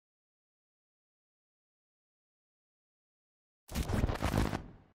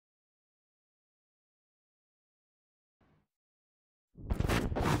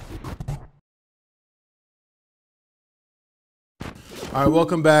All right,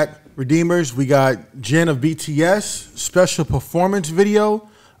 welcome back, Redeemers. We got Jin of BTS special performance video,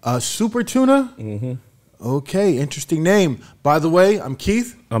 Super Tuna. Okay, interesting name. By the way, I'm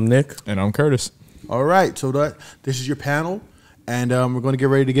Keith. I'm Nick. And I'm Curtis. All right, so this is your panel, and we're going to get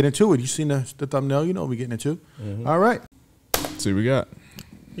ready to get into it. You seen the thumbnail? You know what we're getting into. All right. Let's see what we got.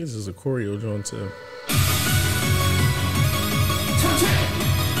 This is a choreo joint too.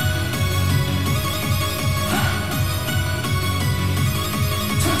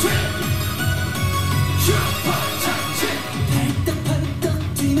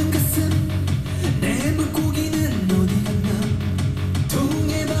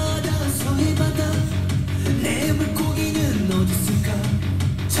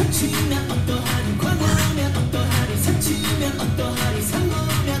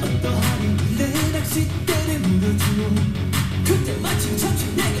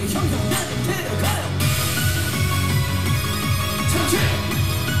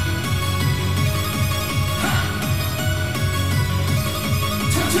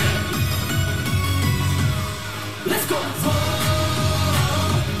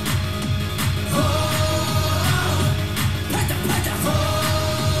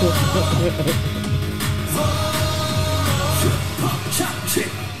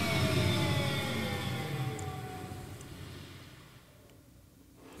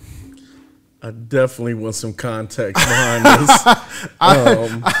 I definitely want some context behind this.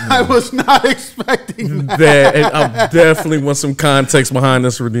 I was not expecting that. I definitely want some context behind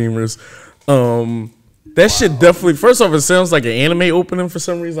this, Redeemers. That shit definitely. First off, it sounds like an anime opening for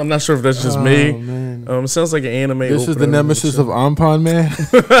some reason. I'm not sure if that's just me. Man. It sounds like an anime. This is the nemesis of Ampon Man.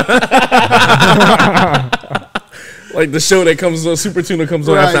 Like the show that comes on, Super Tuna comes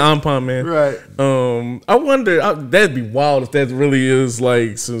on after Ampon Man. Right. I wonder. That'd be wild if that really is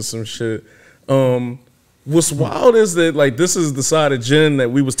like some shit. What's wild is that like this is the side of Jin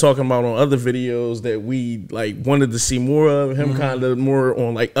that we was talking about on other videos that we like wanted to see more of him, kind of more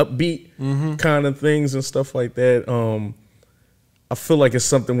on like upbeat kind of things and stuff like that. I feel like it's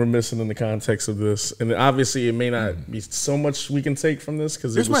something we're missing in the context of this, and obviously it may not be so much we can take from this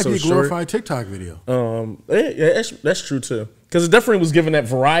because This might be a glorified TikTok video. Yeah, that's true too, because it definitely was giving that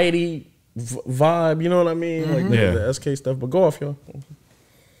variety vibe. You know what I mean? Like the SK stuff. But go off, y'all.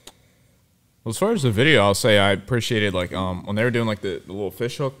 Well, as far as the video, I'll say I appreciated like when they were doing like the little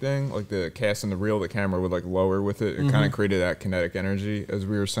fish hook thing, like the cast and the reel, the camera would like lower with it. It kind of created that kinetic energy, as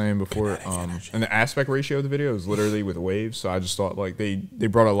we were saying before. And the aspect ratio of the video is literally with waves. So I just thought like they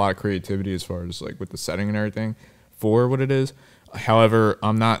brought a lot of creativity as far as like with the setting and everything for what it is. However,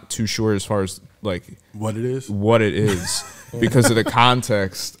 I'm not too sure as far as like what it is because of the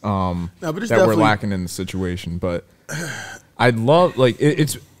context that we're lacking in the situation. But I'd love like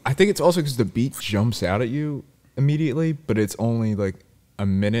it's. I think it's also because the beat jumps out at you immediately, but it's only like a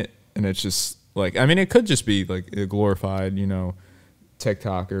minute, and it's just like, I mean, it could just be like a glorified, you know,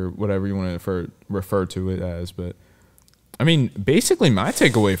 TikTok or whatever you want to refer to it as. But I mean, basically, my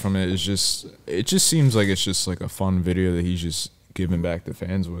takeaway from it is just, it just seems like it's just like a fun video that he's just giving back to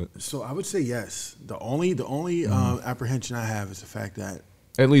fans with. So I would say yes. The only apprehension I have is the fact that,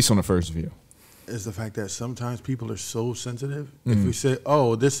 at least on the first view, is the fact that sometimes people are so sensitive. If we say,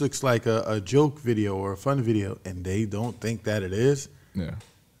 oh, this looks like a joke video or a fun video, and they don't think that it is,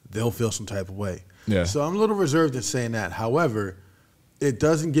 they'll feel some type of way. Yeah. So I'm a little reserved in saying that. However, it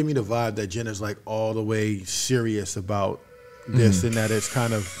doesn't give me the vibe that Jen is like all the way serious about this and that it's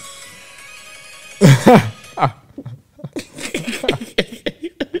kind of...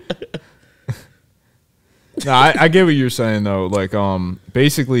 No, I get what you're saying, though. Like,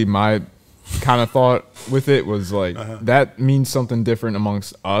 basically, my kind of thought with it was like that means something different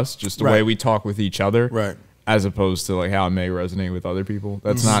amongst us, just the way we talk with each other, as opposed to like how it may resonate with other people.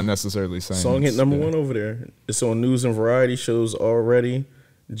 That's not necessarily saying song hit number one over there. It's on news and variety shows already.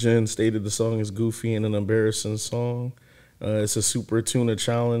 Jen stated the song is goofy and an embarrassing song. It's a Super Tuna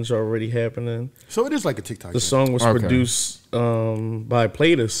challenge already happening. So it is like a TikTok. The song was produced by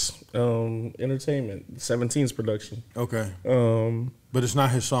Platus Entertainment, 17's production. Okay. But it's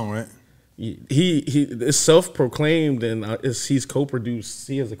not his song, right? He is self-proclaimed, and he's co-produced.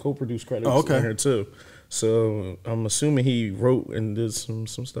 He has a co-produced credit on here too. So I'm assuming he wrote and did some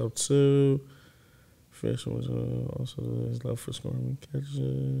stuff too. Fish was also his love for scoring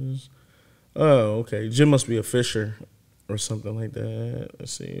catches. Oh, okay. Jim must be a fisher or something like that.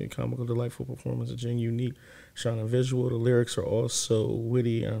 Let's see. Comical, delightful performance of Jin, unique, shining visual. The lyrics are also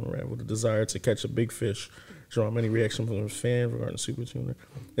witty and unravel the desire to catch a big fish. Draw many reactions from his fans regarding Super Tuna.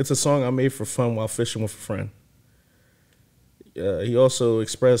 It's a song I made for fun while fishing with a friend. He also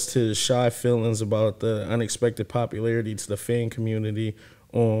expressed his shy feelings about the unexpected popularity to the fan community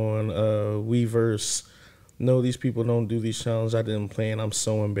on Weverse. No, these people don't do these challenges. I didn't plan. I'm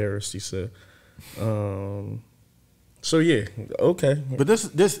so embarrassed, he said. So yeah, okay. But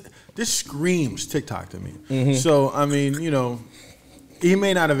this screams TikTok to me. So I mean, you know, he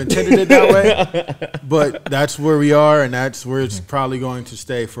may not have intended it that way, but that's where we are, and that's where it's probably going to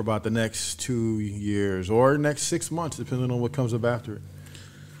stay for about the next 2 years or next 6 months, depending on what comes up after it.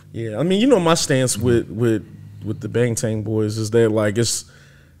 Yeah, I mean, you know, my stance with the Bangtan Boys is that like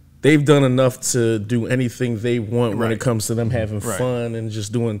they've done enough to do anything they want when it comes to them having fun and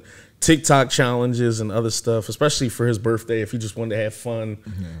just doing TikTok challenges and other stuff, especially for his birthday. If he just wanted to have fun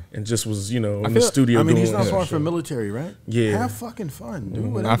and just was, you know, in the studio. I mean, doing he's not far from military, right? Yeah, have fucking fun,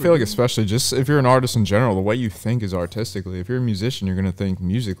 dude. I feel like, especially just if you're an artist in general, the way you think is artistically. If you're a musician, you're gonna think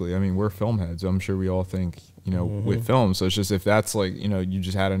musically. I mean, we're film heads. I'm sure we all think, you know, with film. So it's just if that's like, you know, you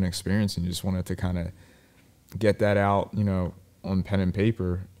just had an experience and you just wanted to kind of get that out, you know, on pen and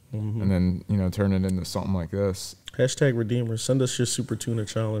paper, and then, you know, turn it into something like this. Hashtag Redeemer. Send us your Super Tuna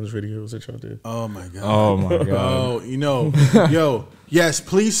Challenge videos that y'all did. Oh my god. Oh my god. Oh, you know, yo, yes,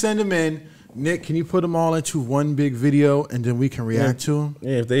 please send them in. Nick, can you put them all into one big video and then we can react to them?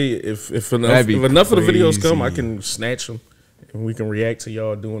 Yeah, if enough of the videos come, I can snatch them and we can react to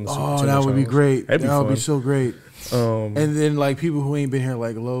y'all doing the Super Tuna that would be great. That'd be that would fun. be so great. And then like people who ain't been here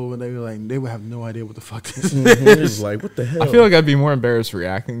like low, and they would have no idea what the fuck this is. It's like, what the hell? I feel like I'd be more embarrassed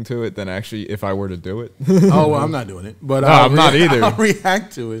reacting to it than actually if I were to do it. Oh well, I'm not doing it, but no, I'm not either. I'll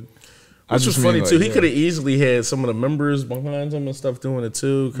react to it. Which was funny too. He could have easily had some of the members behind him and stuff doing it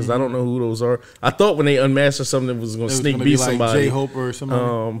too, because I don't know who those are. I thought when they unmasked or something, it was going to sneak beat like somebody. J-Hope or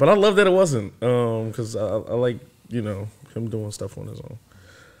somebody. But I love that it wasn't, because I like, you know, him doing stuff on his own.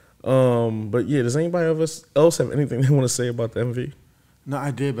 But yeah, does anybody else have anything they want to say about the MV? No,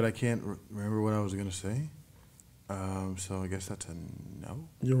 I did, but I can't remember what I was gonna say. So I guess that's a no.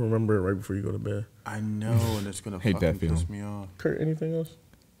 You'll remember it right before you go to bed. I know, and it's gonna fucking piss me off. Kurt, anything else?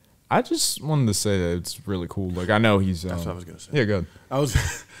 I just wanted to say that it's really cool. Like I know he's. That's what I was gonna say. Yeah, good. I was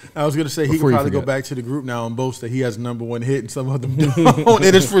gonna say he could probably go back to the group now and boast that he has #1 hit and some of them don't.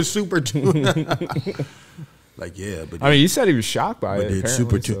 It is for Super Tuna. Like, yeah, but I mean, he said he was shocked by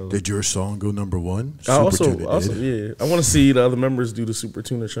it. Did your song go #1? I also, yeah, I want to see the other members do the Super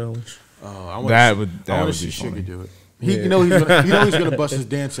Tuna Challenge. Oh, that would be funny. Sugar do it. You know he's gonna bust his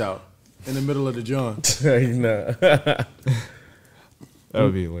dance out in the middle of the John. Nah. That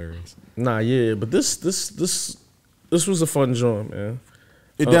would be hilarious. Nah, yeah, but this was a fun joint, man.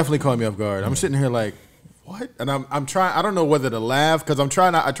 It definitely caught me off guard. I'm sitting here like, what? And I'm trying. I don't know whether to laugh because I try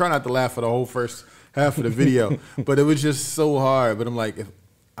not to laugh for the whole first half of the video, but it was just so hard. But I'm like,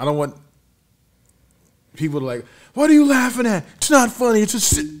 I don't want people to like, what are you laughing at? It's not funny. It's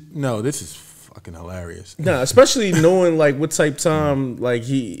just no. This is fucking hilarious. Nah, especially knowing like what type time like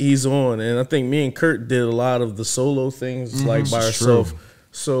he's on, and I think me and Kurt did a lot of the solo things like by ourselves.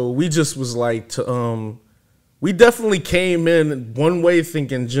 So we just was like, we definitely came in one way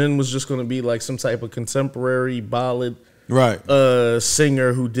thinking Jin was just going to be like some type of contemporary ballad. Right,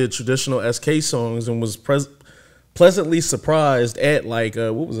 singer who did traditional SK songs and was pleasantly surprised at like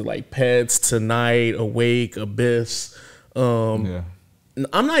what was it, like Pets, Tonight, Awake, Abyss. Yeah.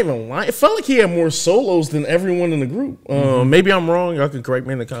 I'm not even lying. It felt like he had more solos than everyone in the group. Maybe I'm wrong. Y'all can correct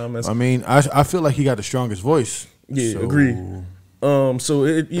me in the comments. I mean, I feel like he got the strongest voice. Yeah, agree. So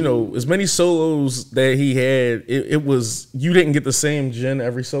it, you know, as many solos that he had, it was, you didn't get the same Jin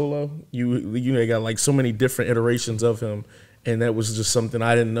every solo. You got like so many different iterations of him, and that was just something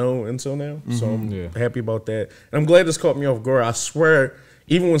I didn't know until now. So I'm happy about that, and I'm glad this caught me off guard. I swear,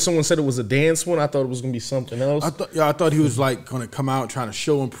 even when someone said it was a dance one, I thought it was gonna be something else. I thought he was like gonna come out trying to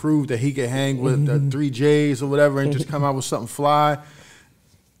show and prove that he could hang with the 3Js or whatever, and just come out with something fly.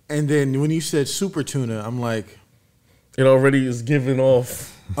 And then when you said Super Tuna, I'm like, it already is giving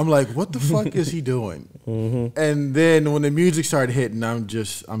off. I'm like, what the fuck is he doing? And then when the music started hitting, I'm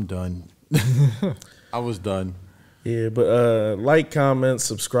done. I was done. Yeah, but like, comment,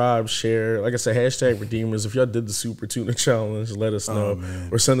 subscribe, share. Like I said, hashtag Redeemers. If y'all did the Super Tuna Challenge, let us know.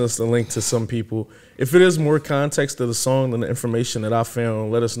 Or send us the link to some people. If it is more context to the song than the information that I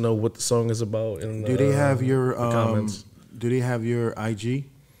found, let us know what the song is about. In do they have your comments? Do they have your IG?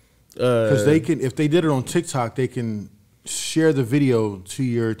 Because they can, if they did it on TikTok, they can share the video to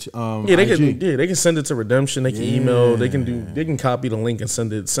your they IG. they can send it to Redemption. They can email. They can copy the link and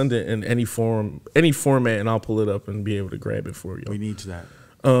send it in any format, and I'll pull it up and be able to grab it for you. We need that.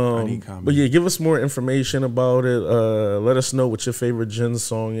 But yeah, give us more information about it. Let us know what your favorite Jin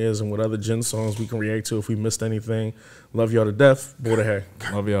song is and what other Jin songs we can react to if we missed anything. Love y'all to death. Border Hair.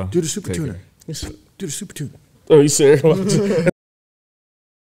 Love y'all. Do the super tuner. Do the super tuner. Oh, you serious?